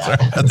 Yeah.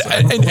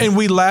 And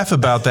we laugh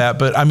about that,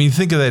 but I mean,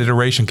 think of that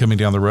iteration coming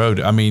down the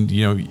road. I mean,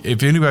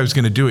 if anybody was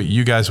going to do it,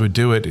 you guys would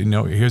do it.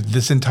 Here's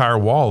this entire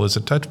wall is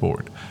a touch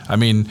board. I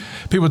mean,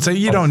 people would say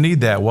you don't need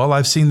that. Well,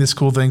 I've seen these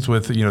cool things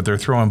with they're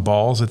throwing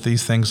balls at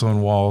these things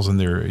on walls, and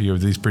they're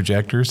these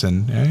projectors,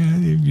 and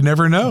you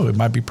never know. It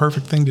might be a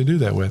perfect thing to do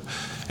that with,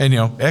 and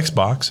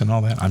Xbox and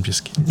all that. I'm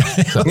just kidding.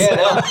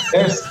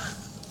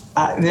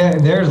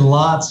 There's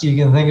lots you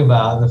can think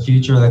about in the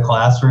future of the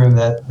classroom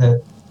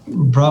that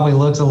probably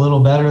looks a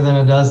little better than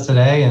it does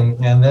today, and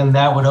then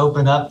that would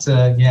open up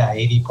to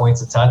 80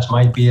 points of touch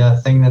might be a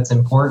thing that's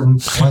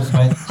important.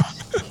 But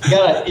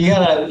you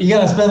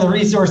gotta spend the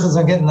resources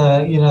on getting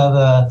the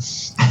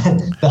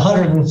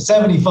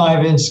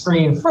 175-inch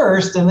screen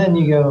first, and then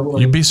you go.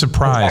 You'd be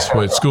surprised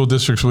what school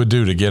districts would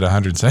do to get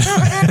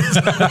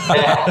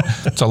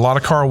 175. It's a lot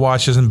of car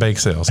washes and bake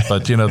sales,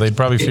 but they'd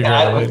probably figure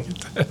out a way.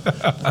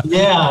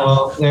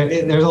 Well,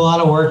 there's a lot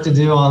of work to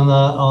do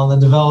on the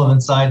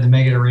development side to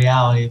make it a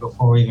reality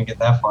before we even get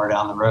that far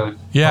down the road.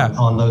 Yeah.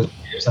 On those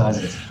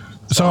sizes.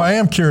 So I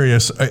am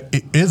curious,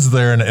 is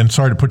there, and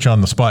sorry to put you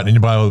on the spot,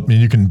 anybody,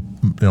 you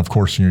can, of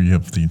course, you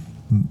have the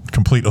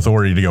complete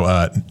authority to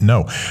go,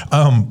 no.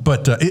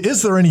 But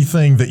is there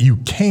anything that you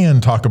can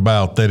talk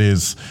about that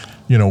is,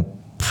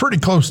 pretty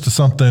close to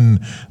something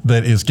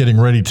that is getting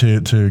ready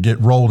to get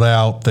rolled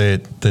out,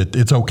 that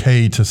it's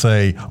okay to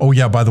say, oh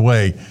yeah, by the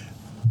way,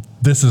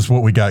 this is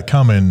what we got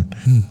coming.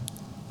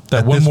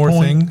 That one more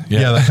thing?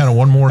 Yeah, that kind of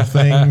one more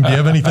thing. Do you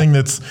have anything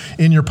that's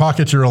in your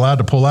pocket you're allowed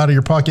to pull out of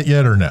your pocket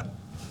yet or no?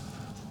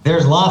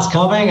 There's lots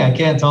coming. I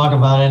can't talk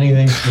about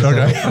anything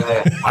specific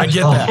today. I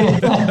get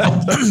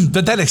that.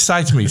 But that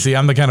excites me. See,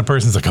 I'm the kind of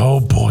person that's like, oh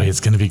boy, it's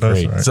going to be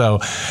great. Right.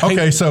 So,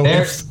 okay,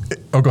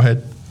 go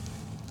ahead.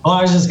 Well,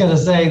 I was just going to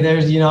say,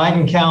 there's, I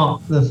can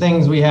count the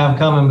things we have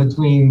coming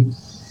between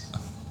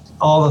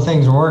all the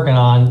things we're working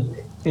on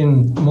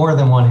in more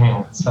than one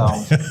hand. So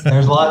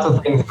there's lots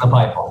of things in the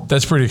pipeline.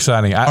 That's pretty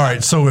exciting. All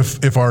right. So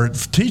if our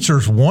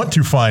teachers want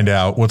to find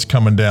out what's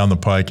coming down the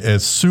pike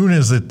as soon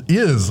as it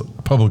is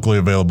publicly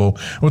available,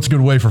 what's a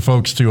good way for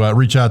folks to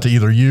reach out to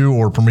either you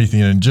or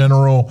Promethean in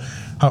general?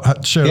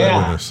 Share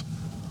that with us.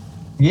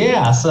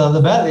 Yeah. So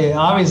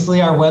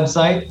obviously our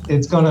website,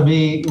 it's going to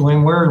be,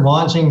 when we're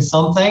launching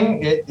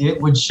something,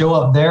 it would show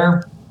up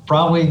there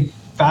probably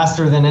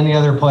faster than any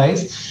other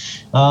place.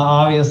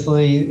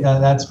 Obviously,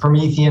 that's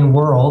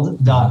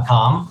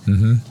PrometheanWorld.com.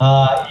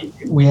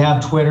 Mm-hmm. We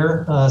have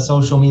Twitter,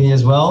 social media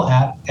as well,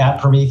 at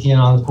Promethean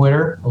on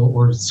Twitter.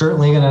 We're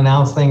certainly going to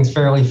announce things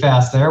fairly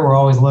fast there. We're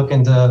always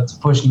looking to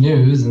push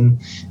news, and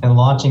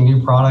launching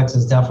new products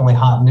is definitely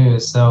hot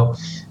news. So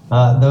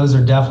those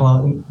are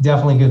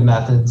definitely good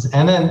methods.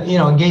 And then,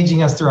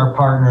 engaging us through our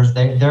partners,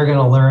 they're going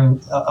to learn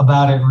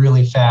about it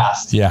really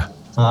fast. Yeah.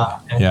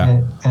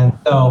 And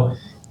so,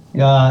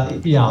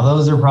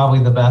 those are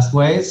probably the best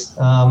ways.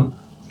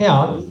 We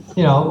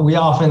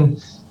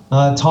often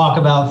talk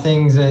about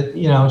things at,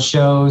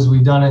 shows.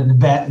 We've done it in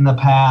vet in the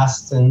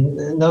past,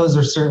 and those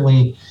are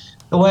certainly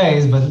the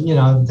ways, but,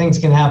 things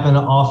can happen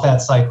off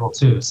that cycle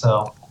too.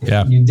 So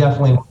you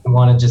definitely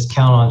want to just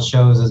count on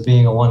shows as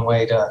being a one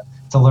way to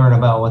learn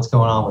about what's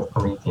going on with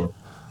Promethean.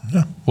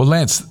 Yeah. Well,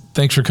 Lance,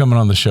 thanks for coming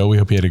on the show. We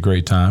hope you had a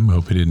great time. We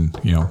hope it didn't,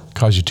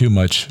 cause you too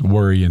much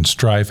worry and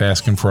strife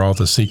asking for all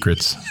the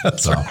secrets.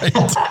 That's right.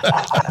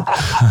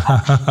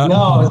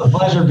 No, it was a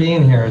pleasure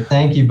being here.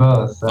 Thank you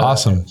both.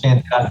 Awesome.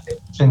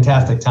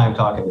 Fantastic time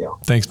talking to you.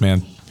 Thanks,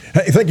 man.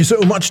 Hey, thank you so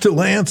much to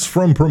Lance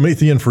from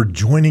Promethean for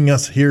joining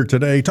us here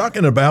today,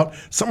 talking about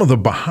some of the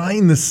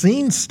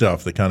behind-the-scenes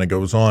stuff that kind of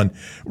goes on,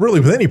 really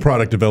with any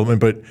product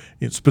development, but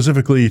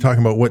specifically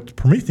talking about what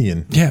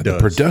Promethean does. The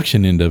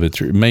production end of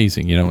it's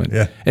amazing,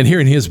 And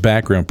hearing his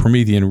background,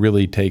 Promethean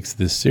really takes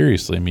this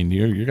seriously. I mean,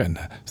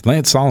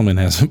 Lance Solomon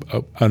has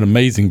an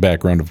amazing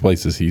background of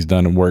places he's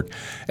done and work,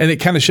 and it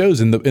kind of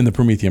shows in the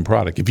Promethean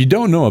product. If you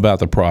don't know about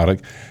the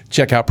product,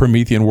 check out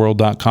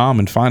PrometheanWorld.com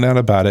and find out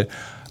about it.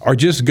 Or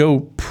just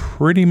go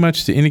pretty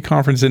much to any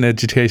conference in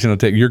educational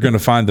tech. You're going to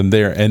find them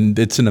there, and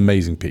it's an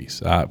amazing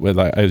piece.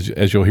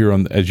 As you'll hear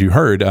as you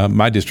heard,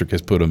 my district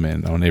has put them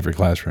in on every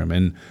classroom,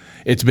 and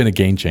it's been a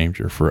game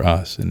changer for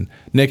us. And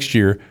next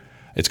year,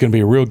 it's going to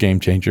be a real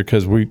game changer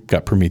because we've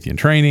got Promethean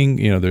training.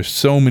 There's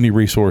so many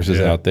resources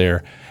out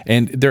there,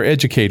 and they're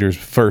educators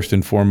first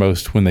and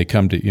foremost when they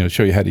come to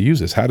show you how to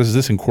use this. How does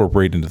this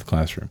incorporate into the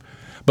classroom?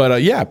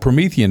 But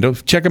Promethean.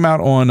 Check them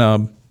out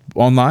on.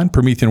 Online,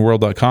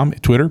 PrometheanWorld.com,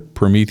 Twitter,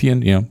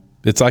 Promethean,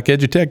 it's like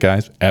EduTech,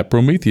 guys, at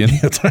Promethean.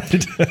 That's right.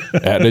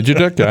 At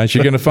EduTech, guys,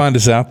 you're going to find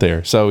us out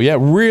there. So,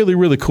 really,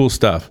 really cool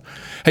stuff.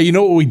 Hey, you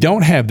know what we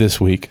don't have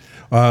this week?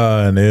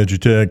 An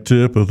EduTech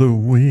tip of the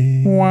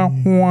week.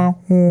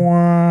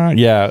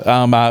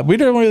 We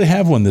don't really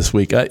have one this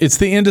week. It's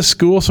the end of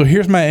school, so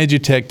here's my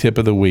EduTech tip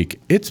of the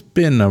week. It's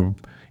been an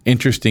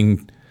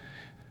interesting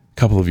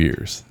couple of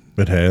years.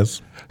 It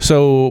has.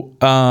 So,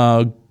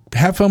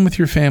 have fun with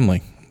your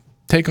family.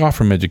 Take off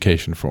from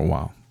education for a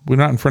while. We're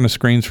not in front of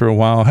screens for a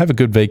while. Have a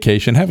good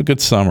vacation. Have a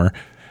good summer.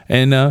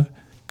 And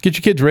get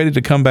your kids ready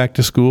to come back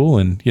to school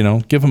and,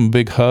 give them a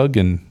big hug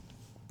and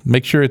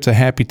make sure it's a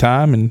happy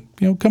time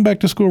and, come back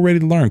to school ready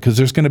to learn because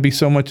there's going to be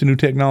so much new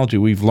technology.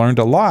 We've learned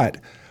a lot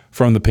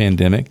from the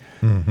pandemic.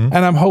 Mm-hmm.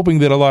 And I'm hoping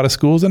that a lot of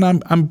schools, and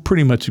I'm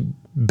pretty much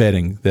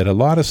betting that a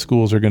lot of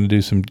schools are going to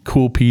do some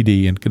cool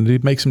PD and going to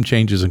make some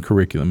changes in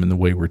curriculum in the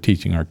way we're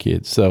teaching our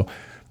kids. So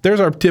there's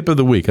our tip of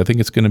the week. I think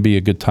it's going to be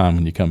a good time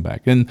when you come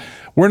back. And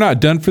we're not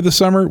done for the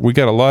summer. We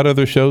got a lot of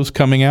other shows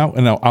coming out,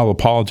 and I'll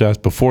apologize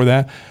before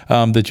that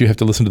you have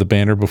to listen to the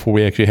banner before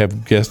we actually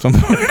have guests on.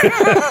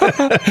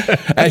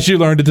 As you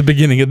learned at the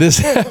beginning of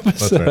this episode.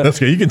 That's right. That's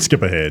good. You can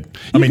skip ahead.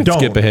 Don't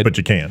skip ahead, but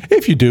you can.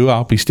 If you do,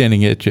 I'll be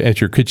standing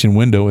at your kitchen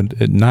window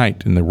at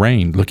night in the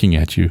rain looking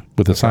at you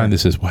with a sign that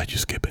says, "Why'd you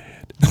skip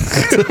ahead?"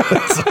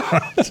 That's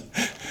right.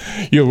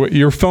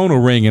 Your phone will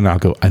ring, and I'll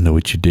go, "I know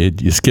what you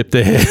did. You skipped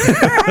ahead."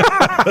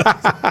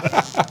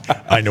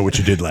 I know what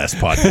you did last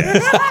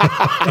podcast.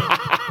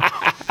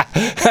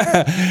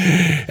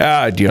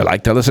 Do you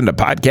like to listen to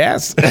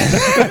podcasts?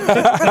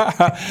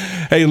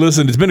 Hey,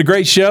 listen, it's been a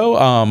great show.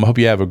 Hope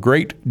you have a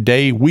great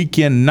day,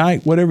 weekend,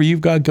 night, whatever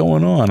you've got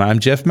going on. I'm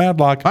Jeff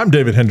Madlock. I'm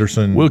David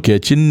Henderson. We'll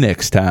catch you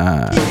next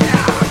time.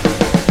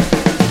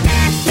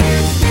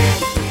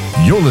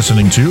 You're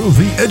listening to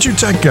The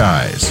EduTech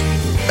Guys.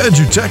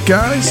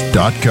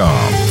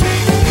 EduTechGuys.com.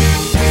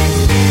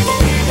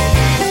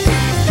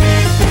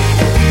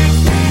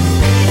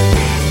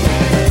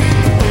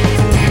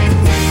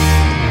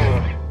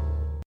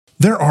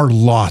 There are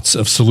lots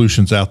of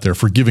solutions out there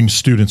for giving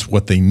students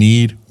what they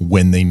need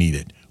when they need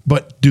it.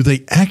 But do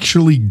they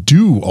actually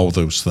do all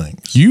those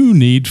things? You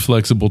need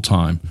flexible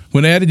time.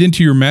 When added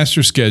into your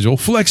master schedule,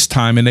 Flex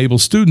Time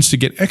enables students to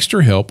get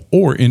extra help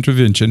or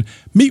intervention,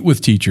 meet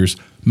with teachers,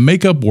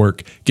 make up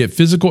work, get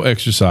physical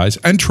exercise,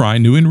 and try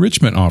new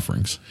enrichment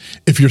offerings.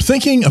 If you're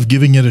thinking of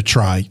giving it a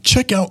try,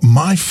 check out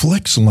My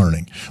Flex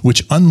Learning,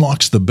 which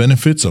unlocks the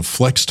benefits of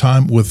flex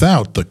time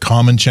without the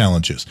common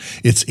challenges.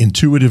 Its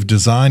intuitive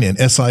design and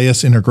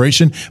SIS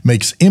integration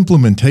makes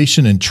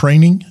implementation and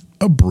training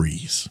a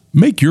breeze.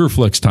 Make your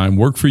flex time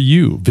work for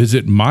you.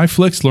 Visit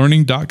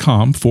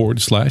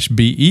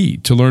myflexlearning.com/BE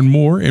to learn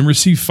more and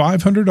receive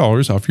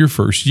 $500 off your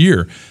first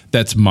year.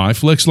 That's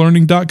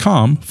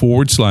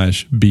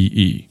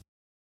myflexlearning.com/BE.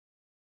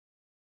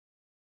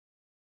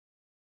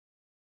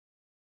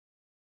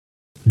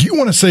 Do you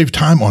want to save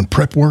time on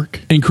prep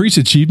work? Increase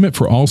achievement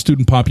for all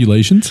student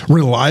populations?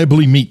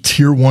 Reliably meet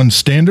Tier 1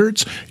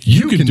 standards?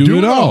 You can do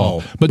it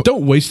all, but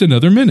don't waste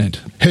another minute.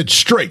 Head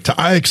straight to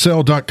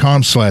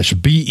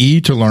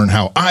IXL.com/BE to learn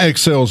how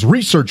IXL's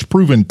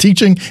research-proven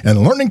teaching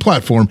and learning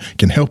platform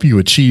can help you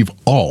achieve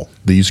all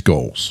these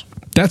goals.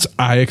 That's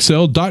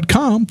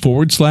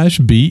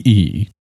IXL.com/BE.